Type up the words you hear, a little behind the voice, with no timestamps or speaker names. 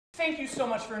Thank you so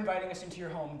much for inviting us into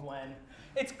your home, Gwen.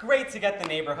 It's great to get the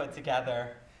neighborhood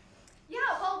together. Yeah,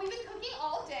 well, we've been cooking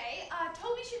all day.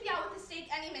 Toby should be out with the steak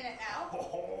any minute now.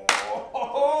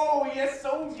 Oh, you're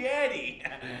so jetty.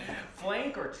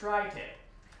 Flank or tri-tip?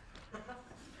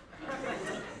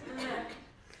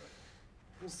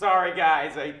 I'm sorry,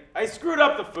 guys. I screwed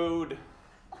up the food.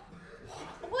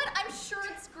 What? I'm sure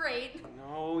it's great.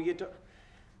 No, you don't.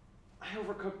 I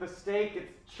overcooked the steak.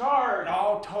 It's charred.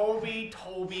 Oh, Toby,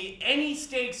 any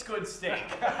steak's good steak.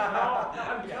 No,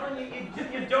 I'm telling you,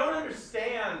 you don't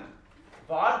understand.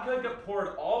 Vodka got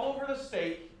poured all over the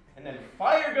steak, and then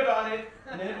fire got on it,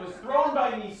 and then it was thrown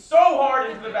by me so hard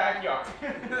into the backyard.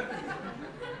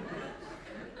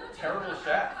 Terrible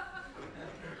chef.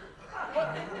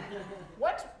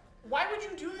 What? Why would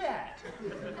you do that?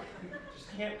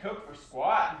 Just can't cook for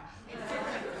squat.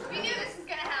 We knew this was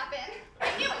gonna happen.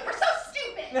 I knew it. We're so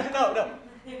stupid. No.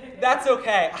 That's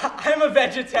okay. I'm a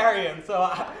vegetarian, so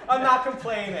I'm not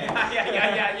complaining.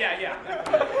 Yeah.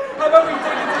 How about we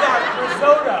dig into that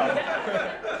risotto?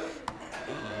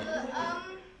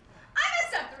 I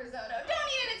messed up the risotto. Don't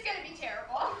eat it. It's gonna be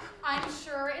terrible. I'm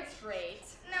sure it's great.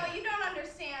 No, you don't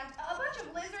understand. A bunch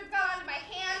of lizards got onto my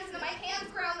hands, and then my hands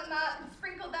ground them up and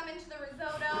sprinkled them into the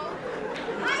risotto.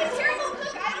 I'm a terrible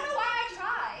cook. I don't know why I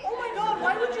tried. Oh my God,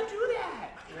 why would you do that?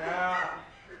 Yeah,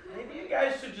 maybe you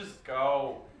guys should just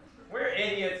go. We're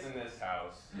idiots in this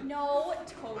house. No,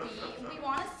 Toby. We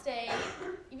want to stay.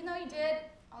 Even though you did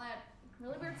all that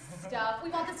really weird stuff, we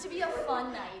want this to be a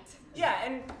fun night. Yeah,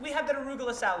 and we have that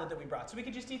arugula salad that we brought, so we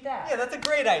could just eat that. Yeah, that's a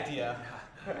great idea.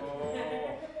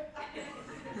 Oh.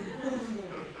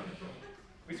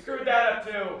 We screwed that up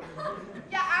too.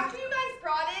 Yeah, after you guys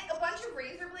brought it, a bunch of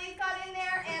razor blades got in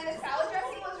there, and the salad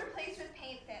dressing was replaced with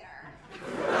paint thinner.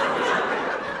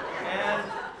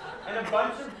 And a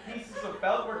bunch of pieces of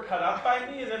felt were cut up by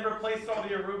me and then replaced all the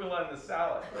arugula in the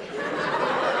salad.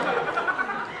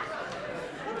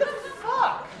 What the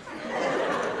fuck?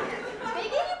 They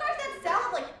gave you back that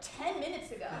salad like 10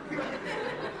 minutes ago.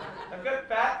 I've got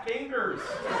fat fingers.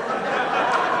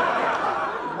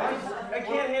 I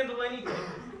can't handle anything.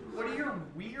 What do your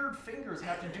weird fingers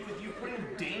have to do with you putting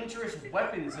dangerous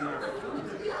weapons in our food?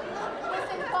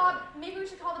 Listen, Bob, maybe we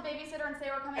should call the babysitter and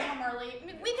say we're coming home early.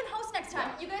 We can host next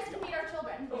time. You guys can meet our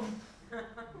children.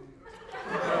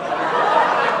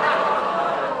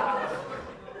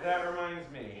 That reminds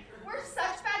me. We're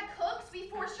such bad cooks, we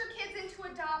forced your kids into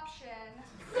adoption.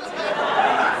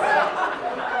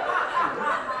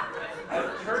 A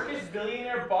Turkish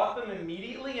billionaire bought them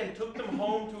immediately and took them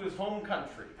home to his home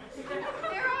country.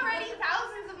 They're already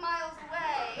thousands of miles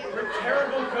away. We're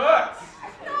terrible cooks.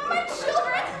 Not my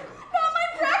children! Not my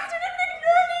Braxton and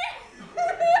McNerney! I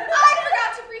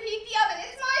forgot to preheat the oven.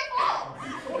 It's my fault.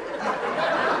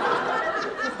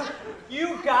 You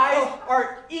guys are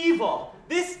evil.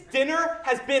 This dinner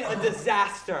has been a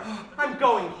disaster. I'm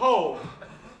going home.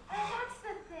 That's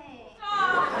the thing.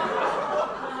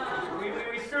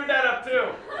 We screwed that up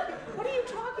too. What are you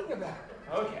talking about?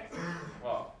 Okay.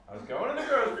 Well, I was going to the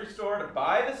grocery store to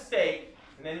buy the steak,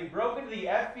 and then we broke into the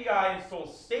FBI and stole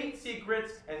state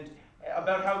secrets and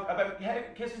about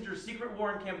Kissinger's secret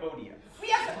war in Cambodia. We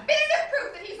have definitive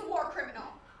proof that he's a war criminal.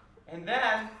 And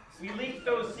then we leaked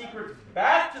those secrets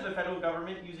back to the federal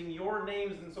government using your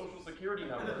names and social security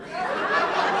numbers.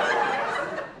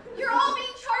 You're all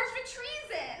being charged with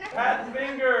treason. Fat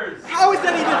fingers. How is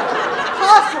that even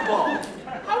possible?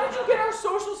 How did you get our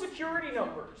social security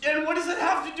numbers? And what does it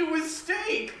have to do with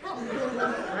steak? We left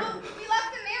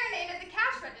the marinade at the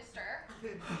cash register.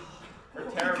 We're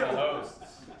terrible hosts.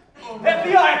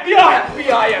 FBI!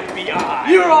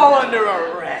 You're all under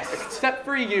arrest. Except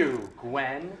for you,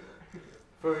 Gwen.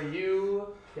 For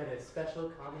you, get a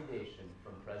special commendation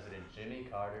from President Jimmy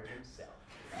Carter himself.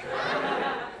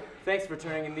 Thanks for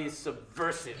turning in these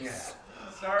subversives.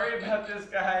 Sorry about this,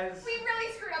 guys. We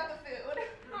really screwed up the food.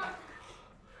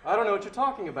 I don't know what you're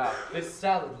talking about. This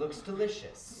salad looks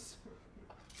delicious.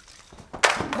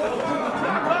 This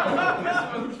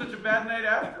wasn't such a bad night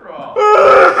after all.